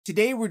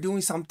Today, we're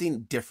doing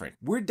something different.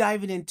 We're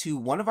diving into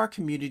one of our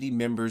community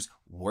members'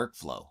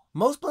 workflow.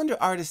 Most Blender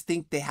artists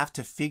think they have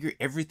to figure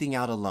everything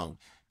out alone,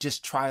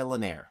 just trial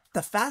and error.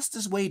 The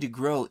fastest way to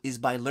grow is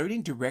by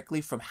learning directly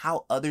from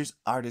how others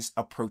artists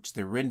approach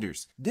their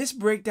renders. This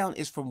breakdown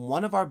is from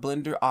one of our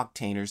Blender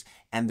Octaners,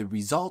 and the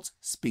results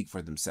speak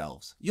for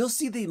themselves. You'll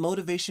see the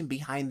motivation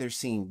behind their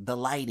scene, the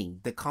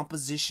lighting, the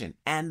composition,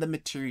 and the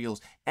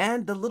materials,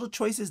 and the little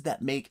choices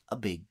that make a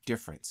big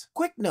difference.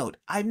 Quick note,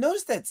 I've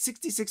noticed that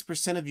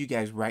 66% of you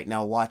guys right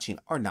now watching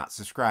are not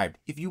subscribed.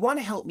 If you want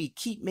to help me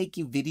keep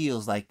making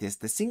videos like this,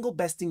 the single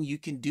best thing you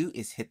can do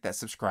is hit that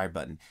subscribe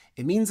button.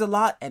 It means a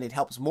lot and it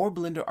helps more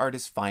Blender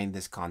artists find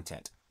this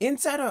content.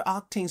 Inside our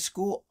Octane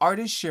school,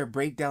 artists share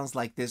breakdowns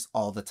like this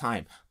all the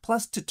time,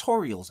 plus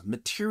tutorials,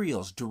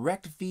 materials,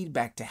 direct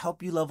feedback to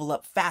help you level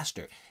up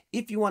faster.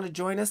 If you want to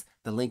join us,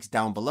 the link's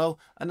down below.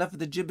 Enough of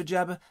the jibber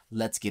jabber,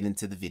 let's get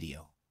into the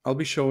video. I'll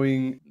be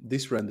showing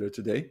this render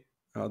today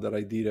that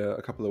I did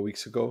a couple of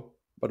weeks ago,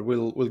 but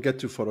we'll get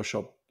to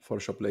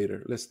Photoshop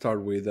later. Let's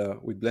start with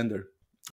Blender.